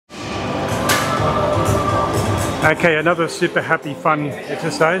Okay, another super happy fun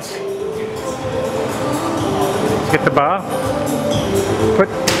exercise. Get the bar, put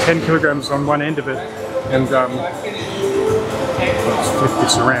 10 kilograms on one end of it, and let's flip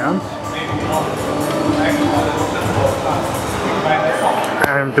this around.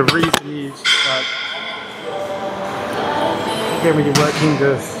 And the reason is that again, when you're working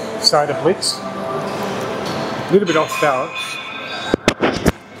the side obliques, a little bit off balance.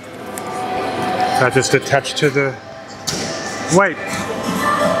 So just attached to the weight.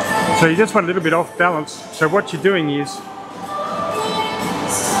 So you just want a little bit off balance. So what you're doing is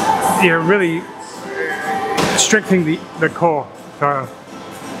you're really strengthening the core. So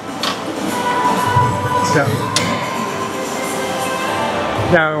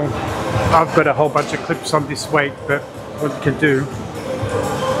now I've got a whole bunch of clips on this weight, but what you can do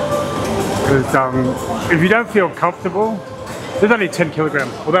is if you don't feel comfortable, there's only 10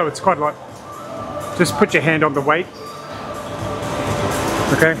 kilograms, although it's quite a lot. Just put your hand on the weight.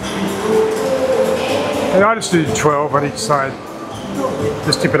 Okay? And I just do 12 on each side.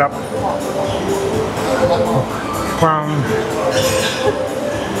 Just tip it up.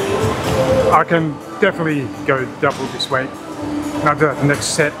 I can definitely go double this weight. And I'll do that the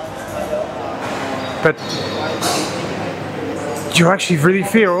next set. But you actually really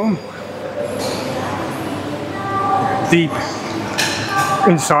feel deep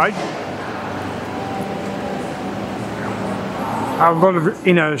inside. A lot of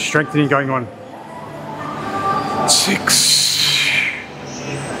inner strengthening going on. 6.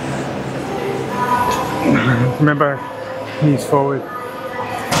 Remember, knees forward,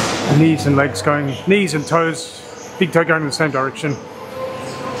 knees and legs going, knees and toes, big toe going in the same direction.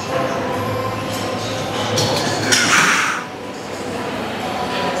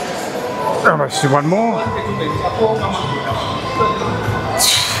 Let's do one more.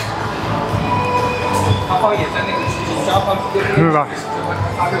 Remember,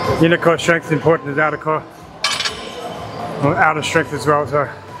 inner core strength is important as outer core, or outer strength as well. So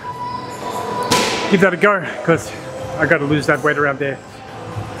give that a go, because I got to lose that weight around there.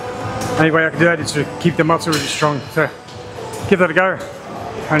 Only way I can do that is to keep the muscle really strong. So give that a go,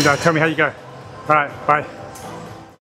 and tell me how you go. All right, bye.